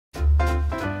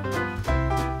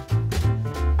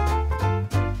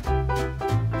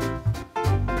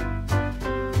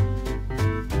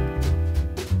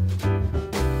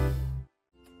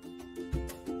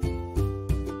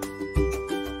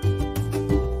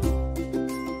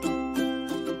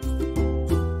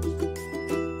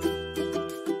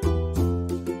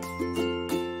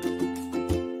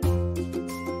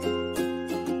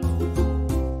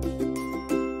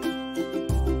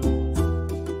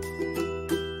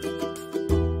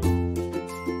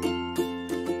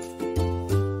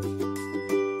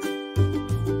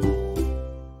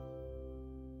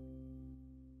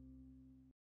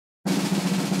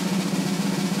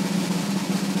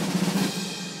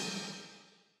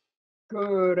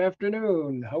Good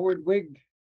afternoon, Howard Wiig,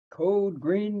 Code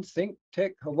Green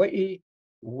ThinkTech Hawaii.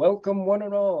 Welcome one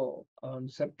and all on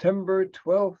September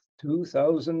 12th,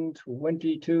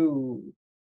 2022.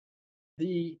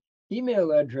 The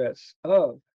email address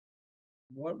of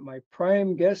my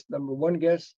prime guest, number one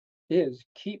guest, is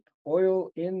keep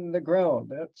oil in the ground.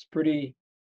 That's pretty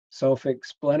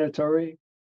self-explanatory.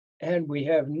 And we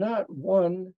have not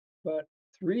one, but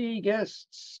three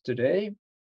guests today.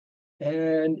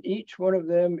 And each one of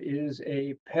them is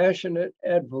a passionate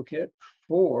advocate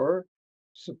for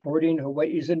supporting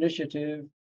Hawaii's initiative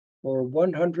for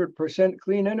 100%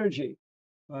 clean energy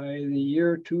by the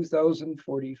year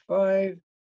 2045.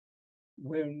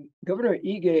 When Governor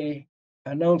Ige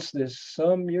announced this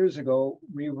some years ago,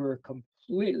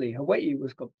 Hawaii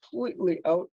was completely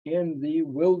out in the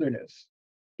wilderness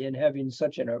in having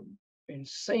such an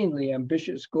insanely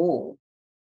ambitious goal.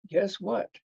 Guess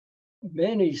what?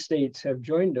 Many states have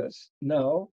joined us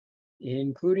now,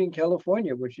 including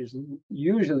California, which is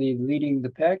usually leading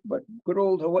the pack, but good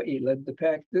old Hawaii led the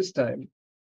pack this time.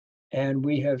 And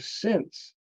we have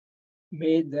since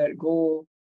made that goal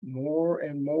more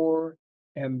and more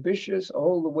ambitious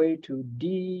all the way to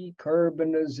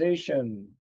decarbonization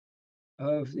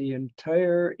of the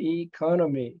entire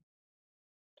economy.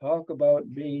 Talk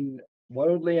about being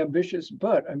wildly ambitious,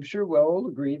 but I'm sure we'll all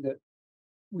agree that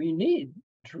we need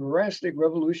drastic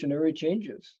revolutionary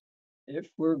changes if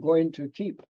we're going to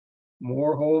keep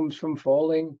more homes from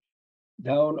falling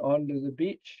down onto the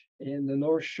beach in the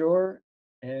North Shore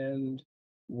and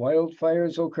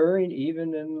wildfires occurring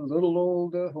even in little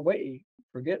old Hawaii,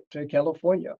 forget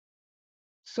California.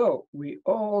 So we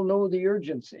all know the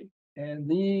urgency. And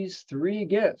these three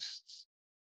guests,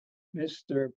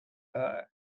 Mr.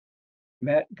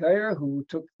 Matt Geyer, who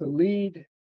took the lead,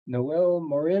 Noel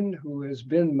Morin, who has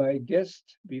been my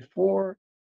guest before,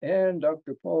 and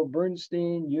Dr. Paul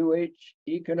Bernstein, UH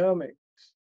Economics.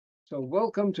 So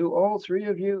welcome to all three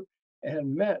of you.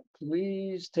 And Matt,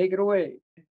 please take it away.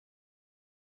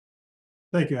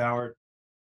 Thank you, Howard.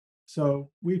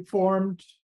 So we formed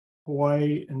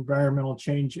Hawaii Environmental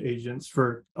Change Agents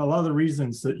for a lot of the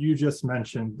reasons that you just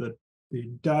mentioned, the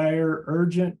dire,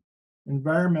 urgent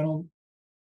environmental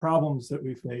problems that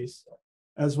we face,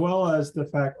 as well as the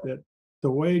fact that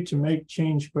the way to make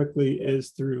change quickly is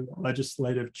through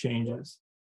legislative changes.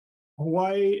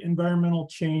 Hawaii Environmental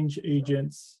Change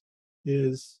Agents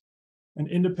is an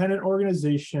independent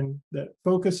organization that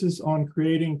focuses on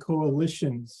creating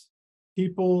coalitions,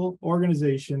 people,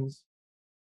 organizations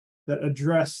that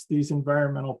address these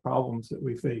environmental problems that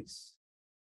we face,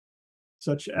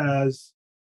 such as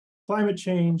climate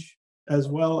change, as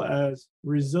well as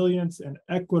resilience and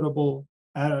equitable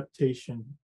adaptation.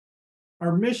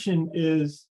 Our mission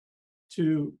is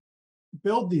to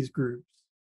build these groups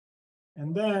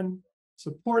and then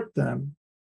support them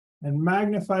and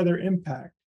magnify their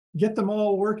impact, get them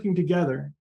all working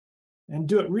together and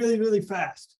do it really, really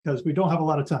fast because we don't have a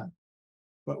lot of time.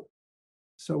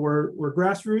 So we're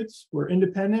grassroots, we're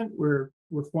independent, we're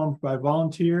formed by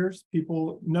volunteers.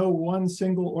 People, no one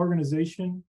single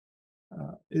organization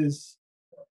is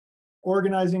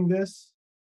organizing this,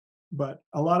 but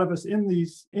a lot of us in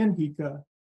HICA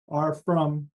are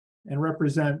from and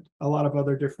represent a lot of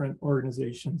other different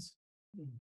organizations.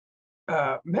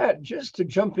 Matt, just to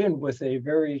jump in with a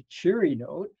very cheery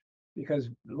note, because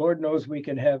Lord knows we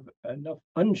can have enough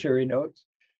uncheery notes,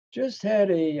 just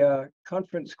had a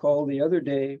conference call the other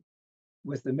day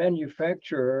with the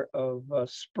manufacturer of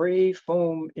spray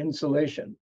foam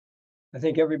insulation. I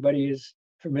think everybody is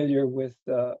familiar with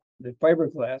the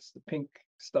fiberglass, the pink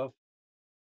stuff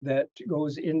that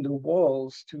goes into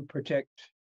walls to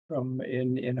protect from,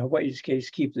 in Hawaii's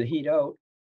case, keep the heat out,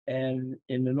 and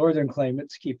in the northern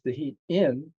climates, keep the heat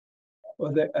in.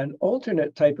 Well, an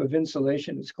alternate type of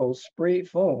insulation is called spray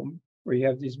foam, where you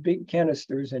have these big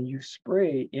canisters and you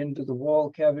spray into the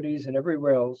wall cavities and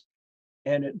everywhere else.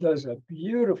 And it does a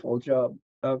beautiful job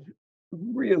of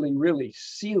really, really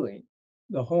sealing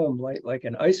the home like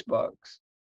an icebox.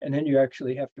 And then you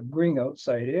actually have to bring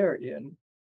outside air in.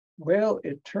 Well,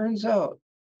 it turns out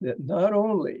that not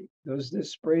only does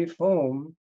this spray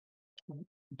foam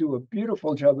do a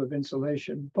beautiful job of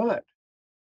insulation, but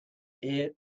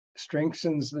it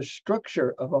strengthens the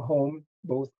structure of a home,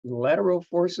 both lateral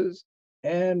forces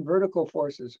and vertical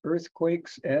forces,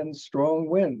 earthquakes and strong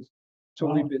winds. So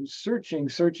Wow. We've been searching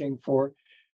for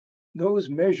those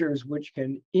measures which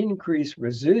can increase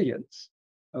resilience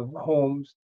of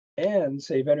homes and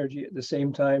save energy at the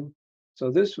same time. So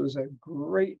this was a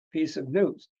great piece of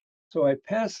news. So I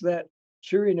pass that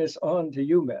cheeriness on to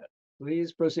you, Matt.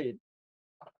 Please proceed.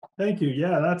 Thank you.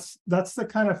 Yeah, that's the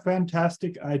kind of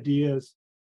fantastic ideas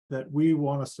that we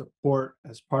want to support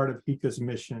as part of HICA's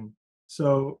mission.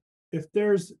 So if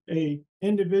there's a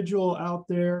individual out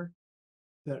there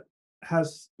that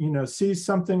has, sees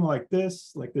something like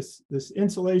this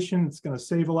insulation, it's going to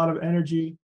save a lot of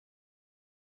energy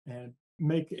and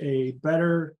make a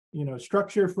better,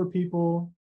 structure for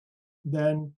people,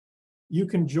 then you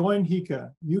can join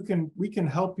HICA. We can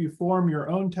help you form your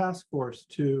own task force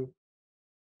to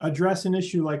address an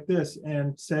issue like this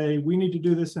and say, we need to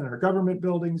do this in our government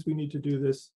buildings. We need to do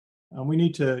this. We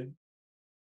need to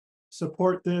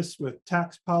support this with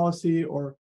tax policy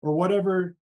or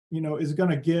whatever, is going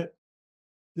to get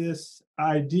this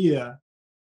idea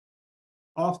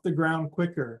off the ground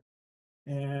quicker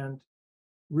and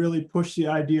really push the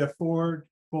idea forward,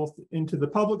 both into the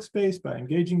public space by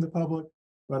engaging the public,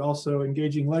 but also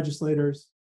engaging legislators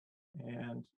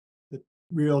and the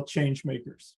real change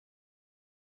makers.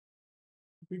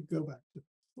 We go back to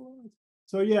slides.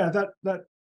 So yeah, that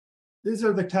these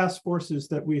are the task forces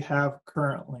that we have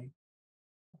currently.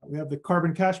 We have the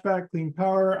carbon cashback, clean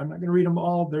power. I'm not going to read them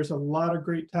all. There's a lot of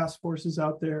great task forces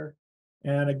out there.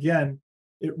 And again,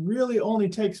 it really only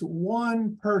takes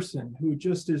one person who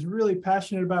just is really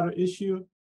passionate about an issue,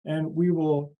 and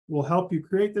we'll help you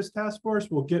create this task force.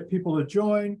 We'll get people to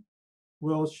join.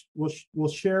 We'll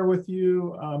share with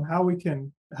you how we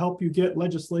can help you get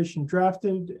legislation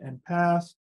drafted and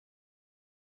passed.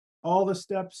 All the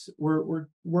steps, we're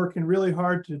working really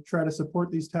hard to try to support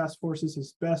these task forces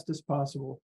as best as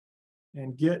possible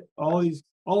and get all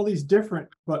these different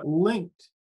but linked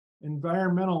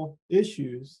environmental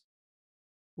issues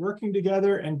working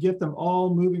together and get them all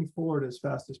moving forward as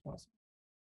fast as possible.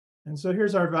 And so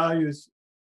here's our values,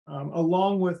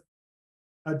 along with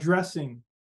addressing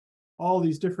all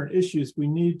these different issues. We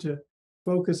need to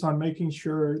focus on making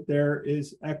sure there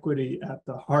is equity at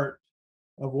the heart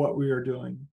of what we are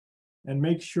doing, and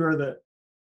make sure that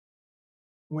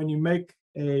when you make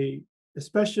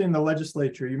especially in the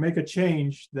legislature, you make a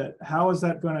change, that how is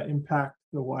that going to impact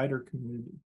the wider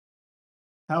community?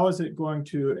 How is it going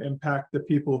to impact the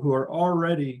people who are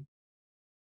already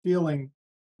feeling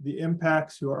the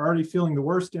impacts, who are already feeling the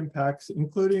worst impacts,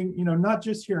 including, not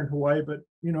just here in Hawaii, but,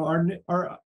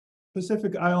 our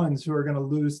Pacific Islands, who are going to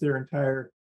lose their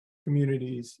entire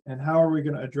communities? And how are we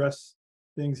going to address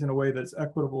things in a way that's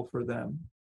equitable for them?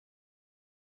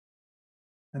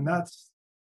 And that's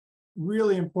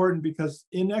really important, because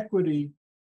inequity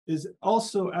is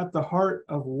also at the heart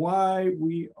of why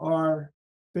we are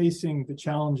facing the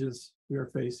challenges we are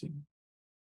facing.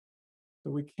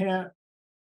 So we can't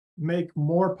make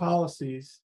more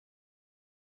policies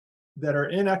that are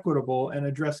inequitable and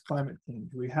address climate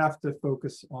change. We have to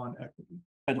focus on equity.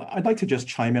 I'd like to just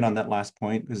chime in on that last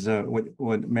point, because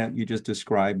what Matt, you just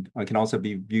described can also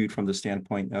be viewed from the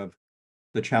standpoint of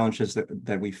the challenges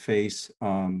that we face,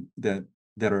 that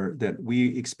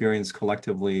we experience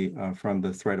collectively from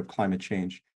the threat of climate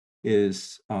change.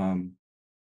 Is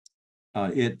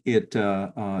it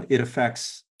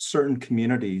affects certain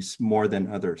communities more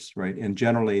than others, right? And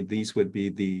generally, these would be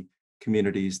the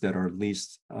communities that are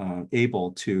least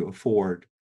able to afford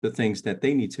the things that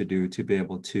they need to do to be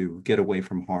able to get away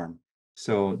from harm.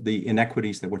 So the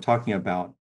inequities that we're talking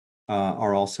about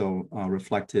are also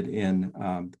reflected in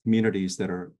communities that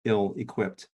are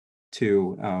ill-equipped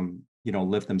to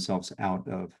lift themselves out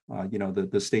of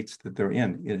the states that they're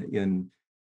in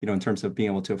terms of being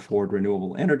able to afford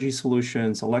renewable energy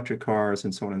solutions, electric cars,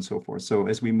 and so on and so forth. So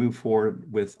as we move forward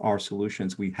with our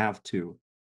solutions, we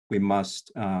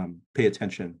must pay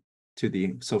attention to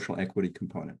the social equity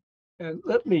component. And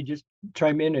let me just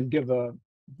chime in and give a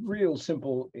real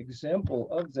simple example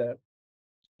of that.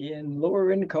 In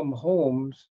lower income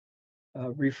homes,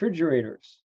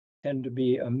 refrigerators tend to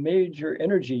be a major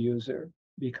energy user,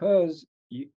 because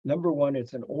number one,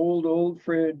 it's an old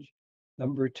fridge.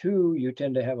 Number two, you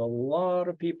tend to have a lot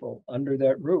of people under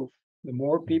that roof. The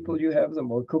more people you have, the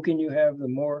more cooking you have, the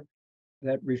more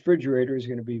that refrigerator is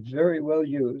going to be very well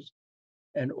used.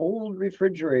 An old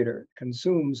refrigerator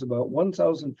consumes about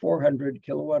 1,400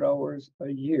 kilowatt hours a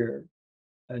year.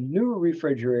 A new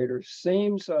refrigerator,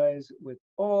 same size, with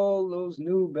all those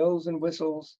new bells and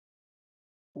whistles,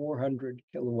 400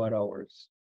 kilowatt hours.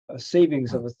 A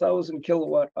savings of 1,000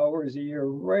 kilowatt hours a year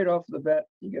right off the bat.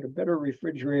 You get a better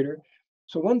refrigerator.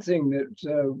 So one thing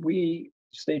that we,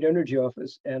 State Energy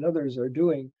Office, and others are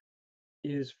doing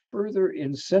is further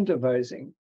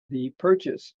incentivizing the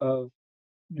purchase of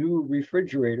new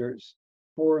refrigerators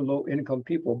for low-income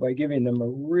people by giving them a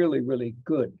really, really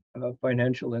good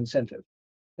financial incentive.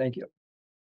 Thank you.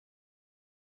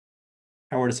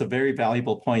 Howard, it's a very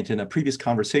valuable point. In a previous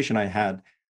conversation I had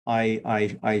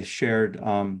I shared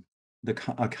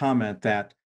a comment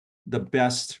that the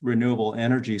best renewable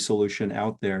energy solution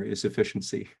out there is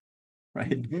efficiency,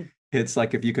 right? Mhm. It's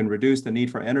like if you can reduce the need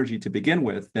for energy to begin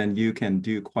with, then you can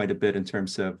do quite a bit in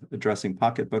terms of addressing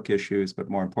pocketbook issues, but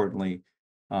more importantly,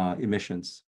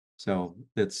 emissions. So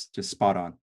it's just spot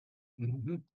on.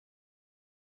 Mhm.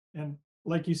 And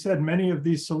like you said, many of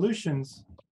these solutions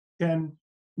can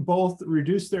both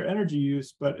reduce their energy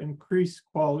use, but increase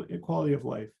quality of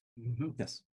life. Mhm.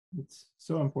 Yes. It's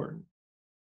so important.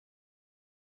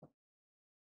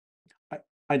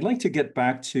 I'd like to get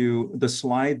back to the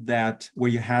slide that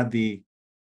where you had the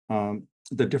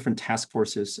different task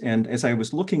forces. And as I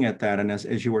was looking at that, and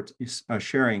as you were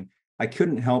sharing, I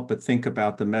couldn't help but think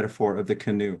about the metaphor of the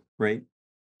canoe, right?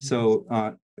 So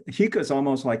HICA is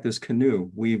almost like this canoe.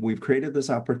 We've created this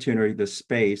opportunity, this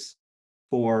space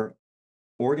for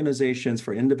organizations,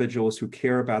 for individuals who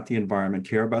care about the environment,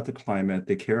 care about the climate,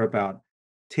 they care about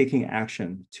taking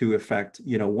action to affect,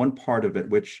 one part of it,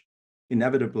 which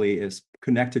inevitably is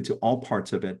connected to all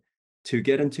parts of it, to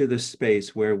get into this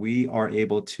space where we are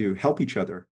able to help each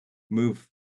other move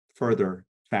further,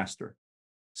 faster.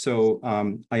 So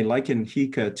I liken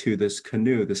HICA to this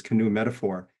canoe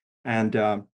metaphor. And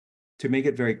to make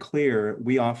it very clear,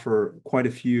 we offer quite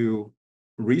a few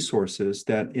resources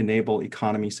that enable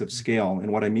economies of scale.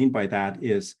 And what I mean by that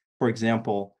is, for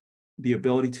example, the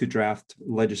ability to draft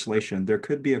legislation. There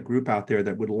could be a group out there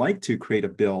that would like to create a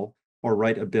bill or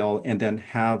write a bill and then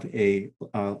have a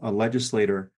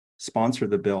legislator sponsor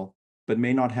the bill, but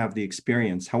may not have the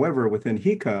experience. However, within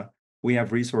HICA, we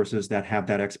have resources that have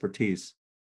that expertise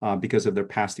because of their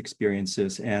past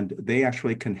experiences, and they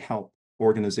actually can help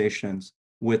organizations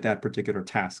with that particular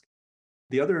task.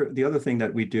 The other thing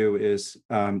that we do is,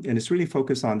 and it's really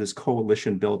focused on this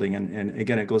coalition building, and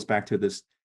again, it goes back to this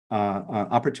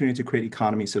opportunity to create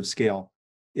economies of scale.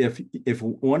 If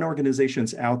one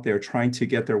organization's out there trying to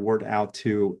get their word out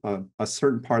to a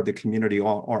certain part of the community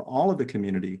or all of the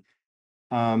community,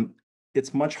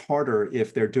 it's much harder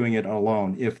if they're doing it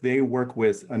alone. If they work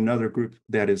with another group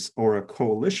that is, or a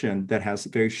coalition that has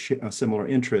very similar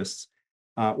interests,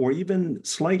 or even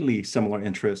slightly similar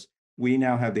interests, we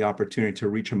now have the opportunity to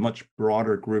reach a much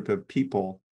broader group of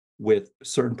people with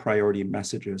certain priority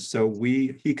messages. So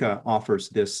HICA offers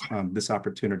this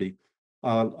opportunity.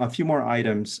 A few more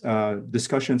items,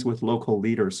 discussions with local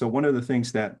leaders. So one of the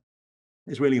things that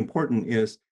is really important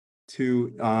is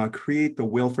to create the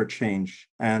will for change,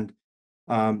 and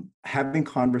having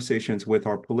conversations with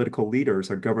our political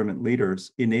leaders, our government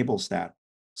leaders, enables that.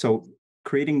 So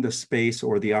creating the space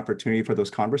or the opportunity for those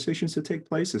conversations to take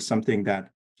place is something that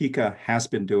HICA has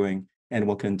been doing and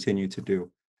will continue to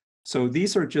do. So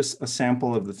these are just a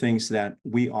sample of the things that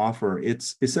we offer.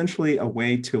 It's essentially a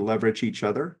way to leverage each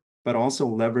other, but also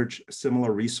leverage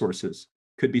similar resources.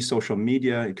 Could be social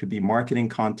media, it could be marketing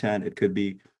content, it could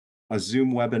be a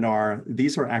Zoom webinar.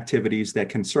 These are activities that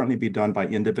can certainly be done by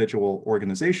individual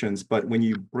organizations, but when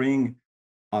you bring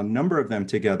a number of them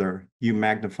together, you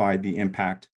magnify the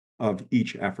impact of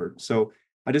each effort. So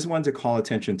I just wanted to call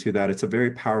attention to that. It's a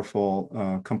very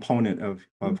powerful component of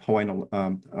Hawaii,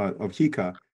 of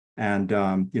HICA, and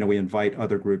we invite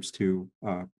other groups to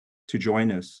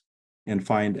join us and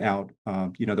find out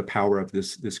the power of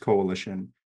this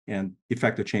coalition and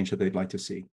effect the change that they'd like to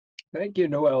see. Thank you,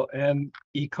 Noel. And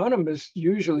economists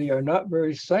usually are not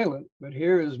very silent, but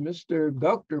here is Mr.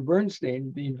 Dr.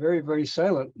 Bernstein being very, very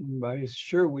silent. And I'm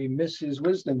sure we miss his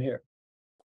wisdom here.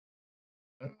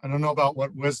 I don't know about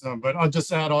what wisdom, but I'll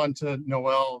just add on to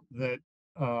Noel that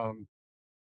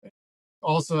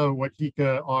also what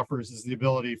HICA offers is the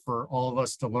ability for all of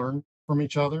us to learn from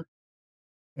each other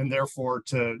and therefore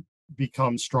to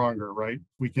become stronger, right?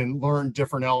 We can learn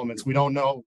different elements.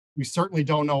 We certainly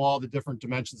don't know all the different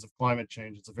dimensions of climate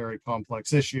change. It's a very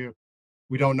complex issue.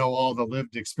 We don't know all the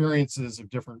lived experiences of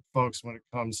different folks when it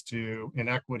comes to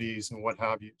inequities and what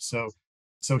have you. So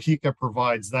HICA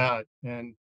provides that.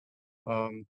 And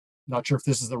not sure if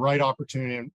this is the right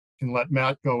opportunity and can let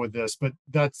Matt go with this, but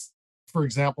that's, for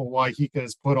example, why HICA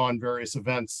has put on various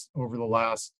events over the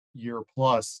last year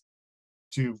plus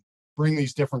to bring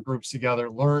these different groups together,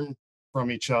 learn from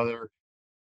each other,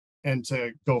 and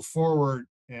to go forward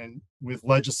and with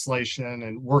legislation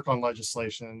and work on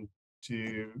legislation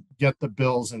to get the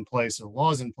bills in place or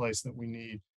laws in place that we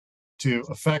need to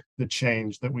affect the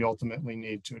change that we ultimately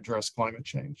need to address climate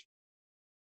change.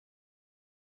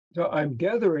 So I'm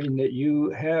gathering that you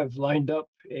have lined up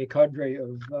a cadre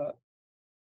of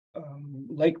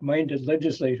like-minded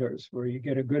legislators where you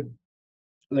get a good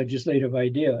legislative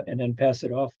idea and then pass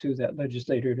it off to that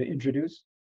legislator to introduce.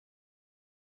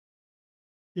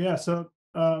 Yeah, so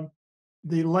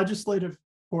the legislative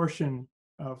portion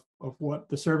of what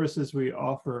the services we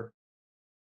offer,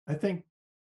 I think,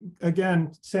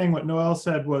 again, saying what Noel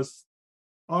said, was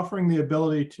offering the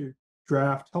ability to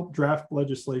help draft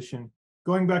legislation.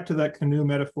 Going back to that canoe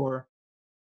metaphor,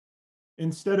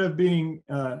 instead of being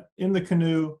in the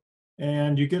canoe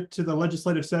and you get to the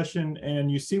legislative session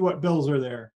and you see what bills are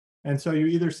there. And so you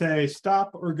either say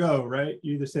stop or go, right?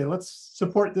 You either say, let's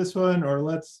support this one or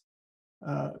let's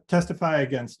testify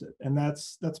against it. And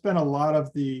that's been a lot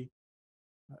of the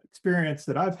experience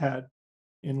that I've had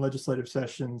in legislative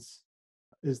sessions,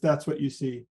 is that's what you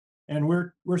see. And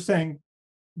we're saying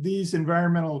these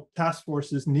environmental task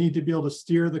forces need to be able to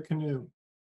steer the canoe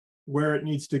where it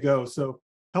needs to go. So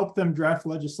help them draft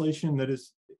legislation that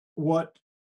is what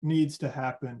needs to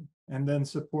happen, and then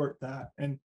support that.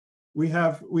 And we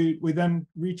then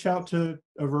reach out to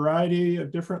a variety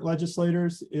of different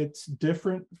legislators. It's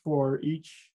different for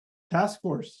each task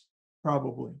force,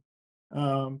 probably.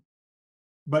 But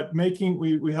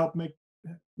we help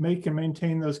make and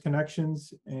maintain those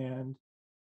connections, and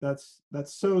that's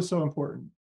so important.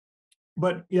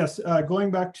 But yes,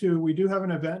 going back to, we do have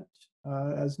an event,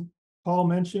 as Paul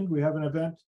mentioned, we have an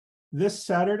event this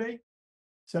Saturday,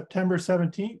 September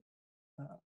 17th,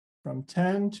 from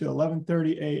 10 to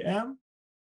 11:30 a.m.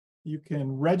 You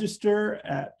can register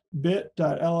at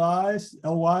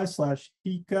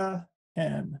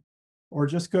bit.ly/HICA10, or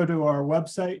just go to our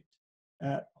website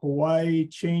at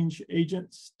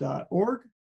hawaiichangeagents.org,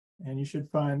 and you should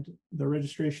find the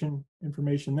registration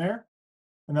information there.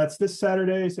 And that's this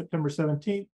Saturday, September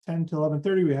 17th, 10 to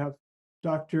 11:30. We have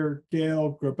Dr.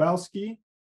 Gail Grabowski,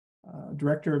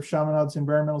 Director of Chaminade's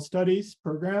Environmental Studies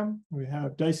Program. We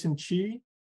have Dyson Chi,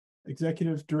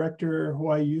 Executive Director,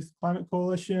 Hawaii Youth Climate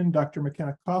Coalition. Dr.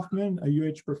 McKenna Kaufman, a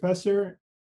UH professor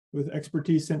with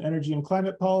expertise in energy and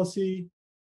climate policy.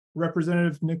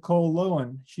 Representative Nicole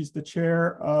Lowen, she's the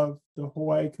chair of the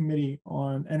Hawaii Committee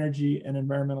on Energy and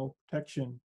Environmental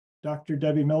Protection. Dr.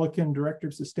 Debbie Milliken, Director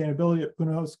of Sustainability at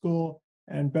Punahou School,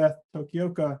 and Beth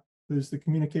Tokioka, who's the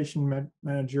Communication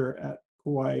Manager at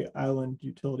Kauai Island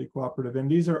Utility Cooperative. And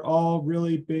these are all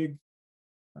really big,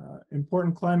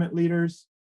 important climate leaders.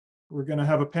 We're going to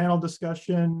have a panel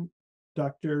discussion.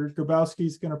 Dr. Grabowski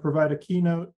is going to provide a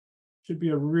keynote. Should be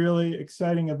a really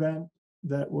exciting event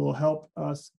that will help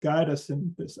us guide us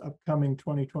in this upcoming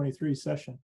 2023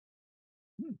 session.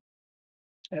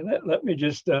 And let me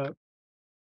just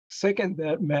second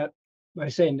that, Matt, by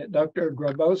saying that Dr.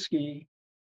 Grabowski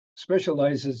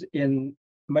specializes in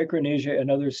Micronesia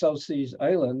and other South Seas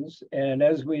islands. And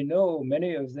as we know,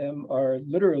 many of them are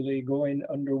literally going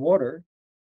underwater,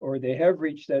 or they have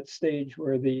reached that stage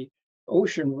where the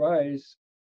ocean rise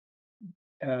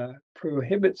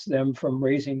prohibits them from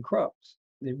raising crops.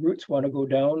 The roots want to go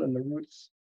down, and the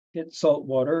roots hit salt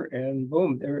water, and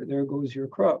boom, there goes your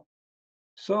crop.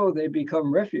 So they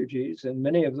become refugees, and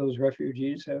many of those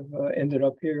refugees have ended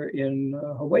up here in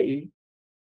Hawaii.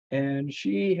 And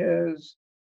she has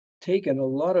taken a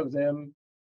lot of them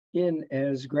in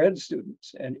as grad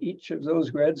students, and each of those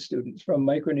grad students from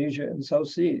Micronesia and South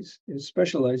Seas is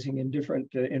specializing in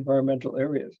different environmental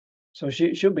areas. So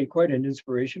she'll be quite an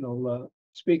inspirational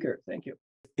speaker. Thank you.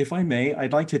 If I may,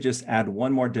 I'd like to just add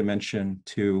one more dimension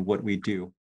to what we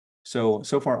do. So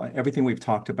far, everything we've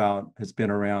talked about has been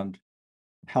around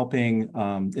helping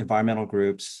environmental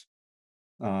groups,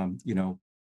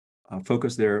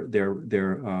 focus their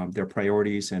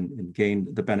priorities and gain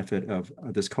the benefit of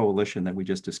this coalition that we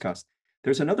just discussed.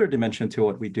 There's another dimension to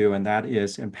what we do, and that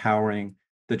is empowering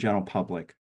the general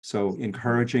public. So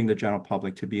encouraging the general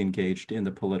public to be engaged in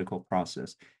the political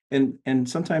process. And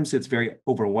sometimes it's very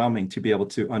overwhelming to be able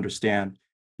to understand,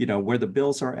 where the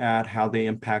bills are at, how they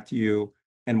impact you,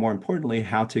 and more importantly,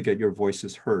 how to get your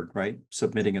voices heard, right?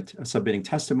 Submitting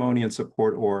testimony in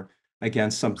support or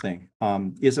against something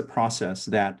is a process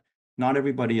that not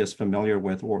everybody is familiar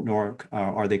with, nor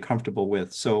are they comfortable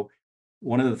with. So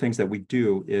one of the things that we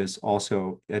do is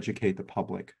also educate the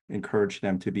public, encourage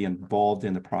them to be involved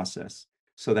in the process,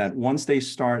 so that once they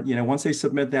start, once they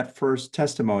submit that first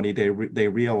testimony, they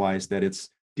realize that it's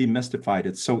demystified,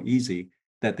 it's so easy,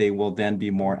 that they will then be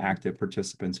more active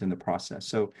participants in the process.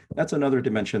 So that's another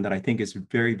dimension that I think is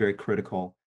very, very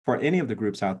critical for any of the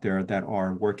groups out there that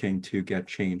are working to get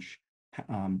change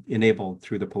enabled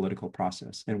through the political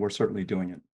process. And we're certainly doing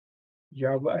it.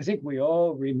 Yeah, I think we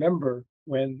all remember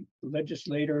when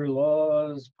legislator,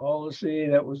 laws, policy,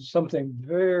 that was something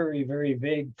very, very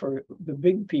vague for the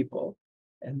big people.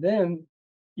 And then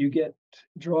you get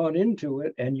drawn into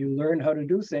it and you learn how to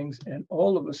do things, and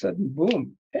all of a sudden,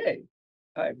 boom, hey,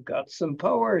 I've got some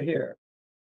power here.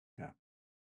 Yeah.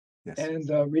 Yes. And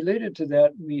related to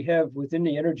that, we have within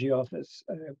the energy office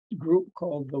a group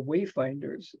called the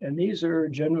Wayfinders. And these are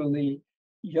generally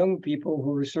young people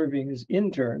who are serving as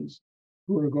interns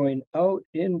who are going out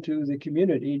into the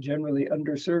community, generally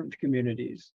underserved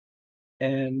communities,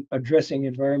 and addressing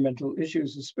environmental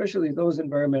issues, especially those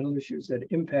environmental issues that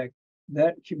impact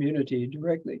that community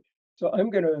directly. So I'm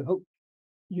going to hook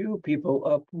you people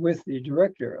up with the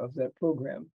director of that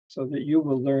program so that you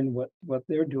will learn what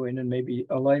they're doing and maybe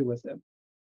ally with them.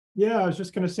 Yeah, I was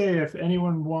just going to say, if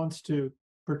anyone wants to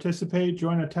participate,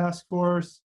 join a task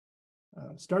force,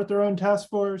 start their own task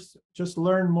force, just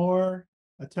learn more,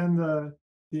 attend the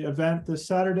event this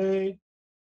Saturday.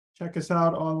 Check us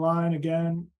out online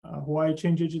again,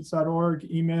 hawaiichangeagents.org,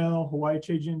 email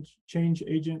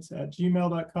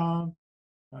hawaiichangeagents@gmail.com.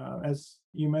 As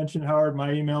you mentioned, Howard,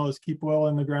 my email is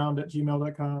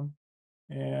keepwellintheground@gmail.com.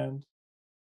 And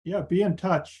yeah, be in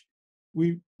touch.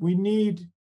 We need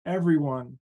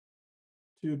everyone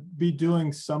to be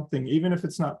doing something, even if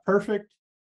it's not perfect,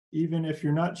 even if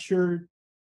you're not sure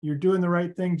you're doing the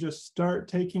right thing, just start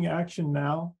taking action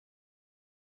now.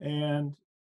 And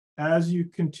as you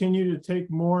continue to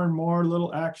take more and more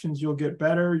little actions, you'll get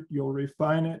better, you'll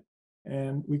refine it,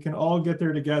 and we can all get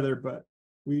there together. But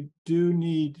we do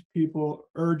need people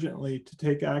urgently to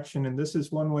take action. And this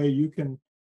is one way you can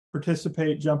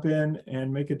participate, jump in,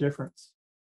 and make a difference.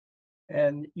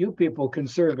 And you people can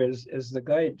serve as the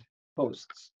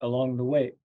guideposts along the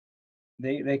way.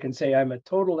 They can say, I'm a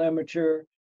total amateur,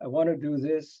 I want to do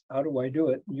this, how do I do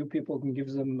it? You people can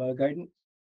give them guidance.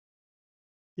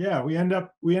 Yeah, we end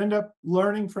up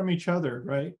learning from each other,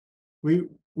 right?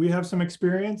 We have some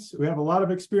experience. We have a lot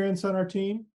of experience on our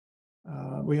team.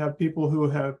 We have people who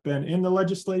have been in the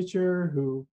legislature,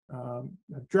 who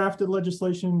have drafted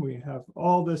legislation. We have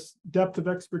all this depth of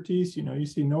expertise. You know, you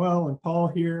see Noel and Paul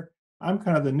here. I'm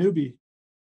kind of the newbie,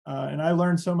 and I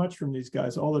learn so much from these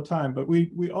guys all the time. But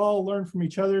we all learn from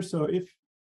each other. So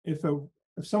if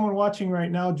someone watching right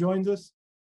now joins us,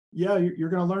 yeah, you're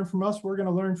going to learn from us. We're going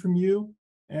to learn from you,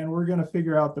 and we're going to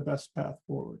figure out the best path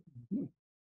forward.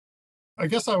 I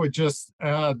guess I would just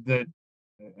add that,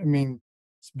 I mean,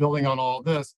 it's building on all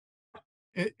this.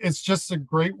 It's just a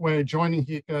great way. Joining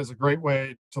HICA is a great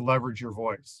way to leverage your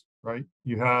voice, right?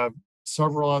 You have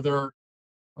several other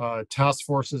task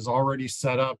forces already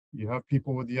set up. You have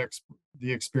people with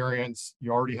the experience.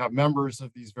 You already have members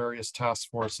of these various task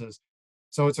forces.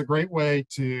 So it's a great way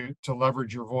to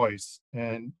leverage your voice.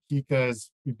 And HICA, as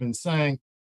we've been saying,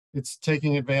 it's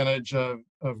taking advantage of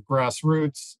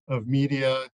grassroots, of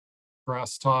media,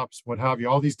 grass tops, what have you,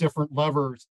 all these different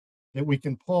levers that we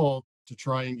can pull to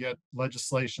try and get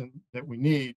legislation that we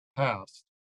need passed.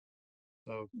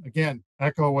 So again,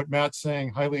 echo what Matt's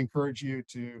saying, highly encourage you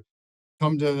to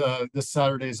come to this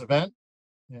Saturday's event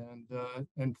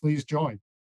and please join.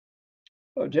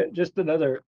 Oh, just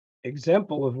another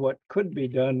example of what could be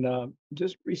done.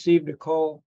 Just received a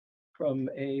call from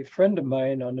a friend of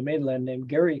mine on the mainland named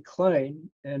Gary Klein,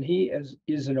 and he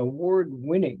is an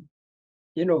award-winning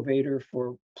innovator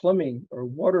for plumbing or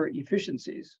water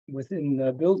efficiencies within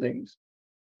buildings.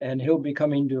 And he'll be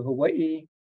coming to Hawaii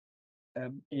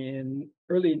in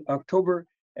early October,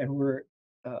 and we're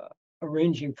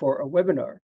arranging for a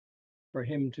webinar for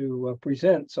him to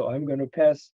present. So I'm going to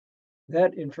pass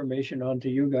that information on to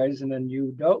you guys, and then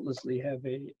you doubtlessly have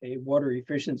a water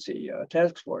efficiency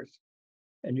task force,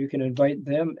 and you can invite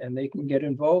them and they can get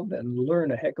involved and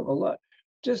learn a heck of a lot.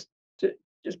 Just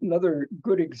another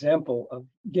good example of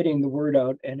getting the word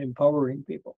out and empowering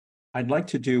people. I'd like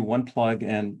to do one plug,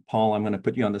 and Paul, I'm going to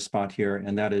put you on the spot here,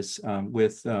 and that is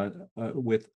with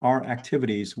our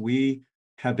activities, we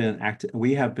have been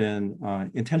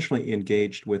intentionally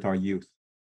engaged with our youth,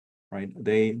 right?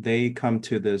 They come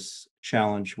to this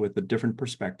challenge with a different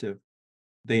perspective.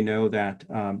 They know that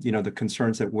the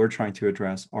concerns that we're trying to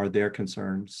address are their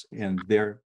concerns and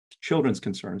their children's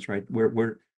concerns, right?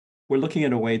 We're looking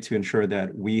at a way to ensure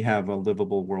that we have a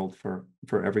livable world for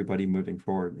everybody moving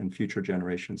forward and future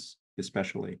generations,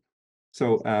 especially.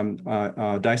 So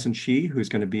Dyson Shi, who's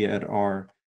going to be at our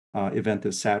event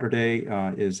this Saturday,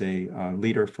 is a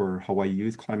leader for Hawaii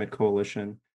Youth Climate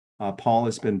Coalition. Paul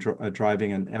has been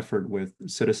driving an effort with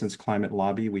Citizens Climate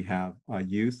Lobby. We have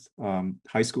youth,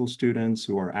 high school students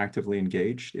who are actively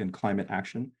engaged in climate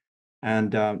action.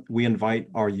 And we invite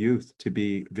our youth to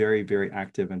be very, very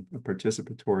active and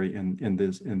participatory in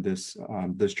this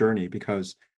journey,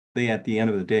 because they, at the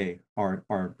end of the day, are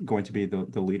going to be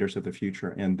the leaders of the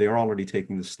future, and they're already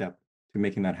taking the step to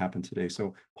making that happen today.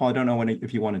 So, Paul, I don't know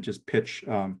if you want to just pitch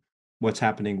what's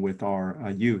happening with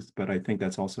our youth, but I think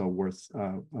that's also a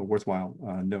worthwhile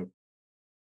note.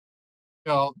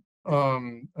 Yeah,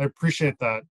 I appreciate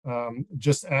that.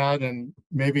 Just add, and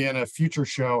maybe in a future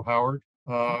show, Howard,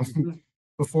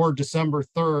 before December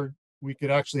 3rd, we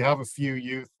could actually have a few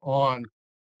youth on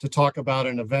to talk about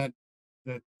an event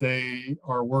that they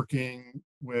are working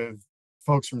with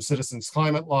folks from Citizens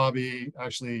Climate Lobby,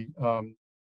 actually,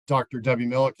 Dr. Debbie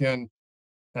Milliken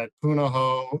at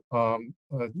Punahou,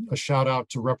 a shout out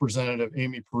to Representative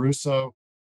Amy Peruso,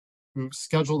 who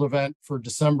scheduled an event for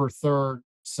December 3rd,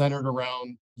 centered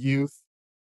around youth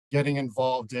getting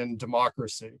involved in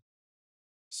democracy.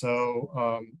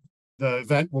 So the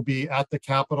event will be at the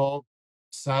Capitol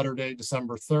Saturday,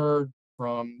 December 3rd,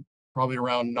 from probably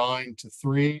around 9 to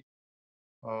 3.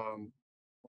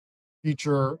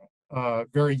 Feature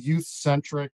very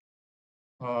youth-centric,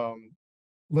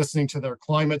 listening to their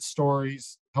climate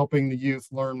stories, helping the youth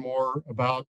learn more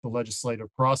about the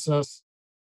legislative process,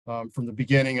 from the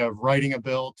beginning of writing a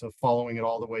bill to following it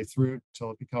all the way through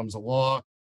till it becomes a law.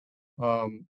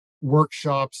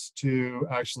 Workshops to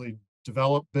actually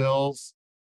develop bills,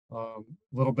 a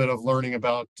little bit of learning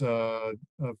about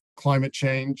climate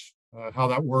change, how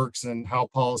that works and how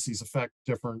policies affect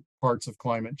different parts of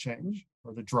climate change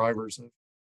or the drivers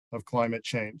of climate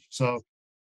change. So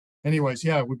anyways,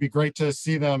 yeah, it would be great to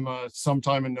see them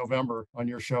sometime in November on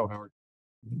your show, Howard.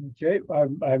 Okay,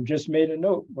 I've just made a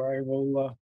note where I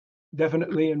will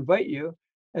definitely invite you.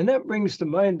 And that brings to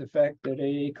mind the fact that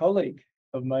a colleague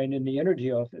of mine in the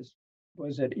energy office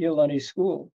was at Iolani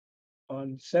School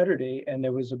on Saturday, and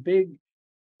there was a big,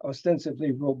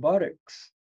 ostensibly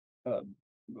robotics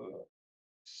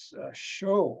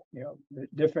show, the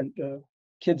different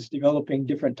kids developing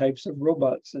different types of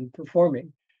robots and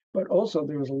performing. But also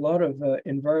there was a lot of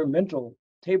environmental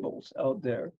tables out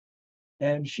there.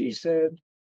 And she said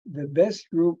the best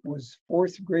group was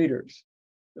fourth graders.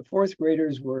 The fourth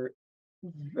graders were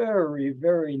very,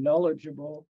 very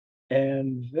knowledgeable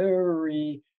and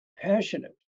very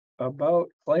passionate about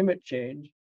climate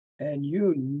change. And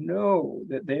you know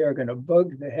that they are going to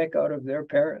bug the heck out of their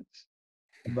parents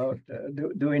about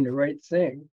doing the right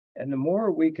thing. And the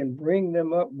more we can bring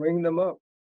them up,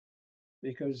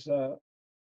 because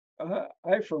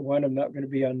I, for one, am not going to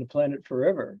be on the planet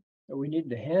forever. So we need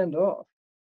to hand off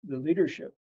the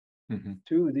leadership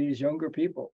to these younger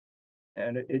people.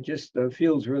 And it just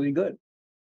feels really good.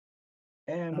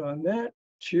 And on that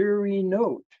cheery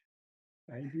note,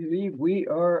 I believe we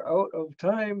are out of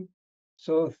time.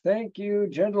 So thank you,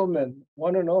 gentlemen,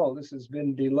 one and all. This has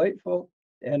been delightful.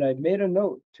 And I've made a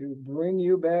note to bring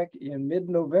you back in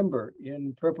mid-November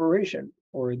in preparation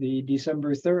for the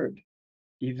December 3rd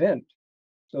event.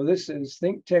 So this is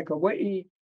ThinkTech Hawaii,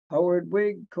 Howard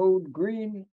Wiig, Code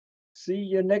Green. See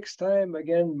you next time.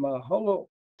 Again, mahalo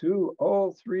to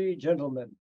all three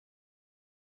gentlemen.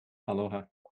 Aloha.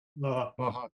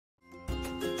 Aloha.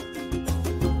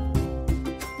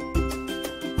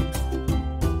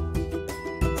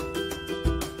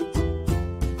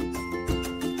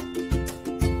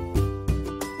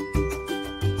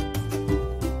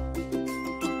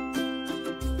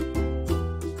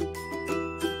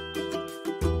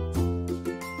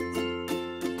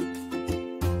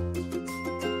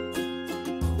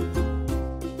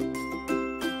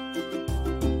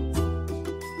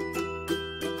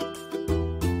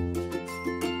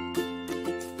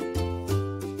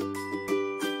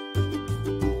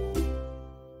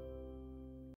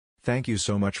 Thank you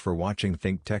so much for watching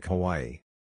ThinkTech Hawaii.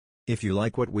 If you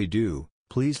like what we do,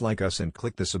 please like us and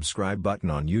click the subscribe button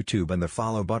on YouTube and the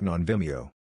follow button on Vimeo.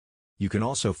 You can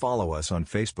also follow us on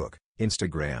Facebook,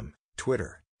 Instagram,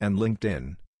 Twitter, and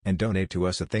LinkedIn, and donate to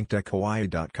us at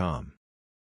thinktechhawaii.com.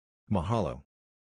 Mahalo.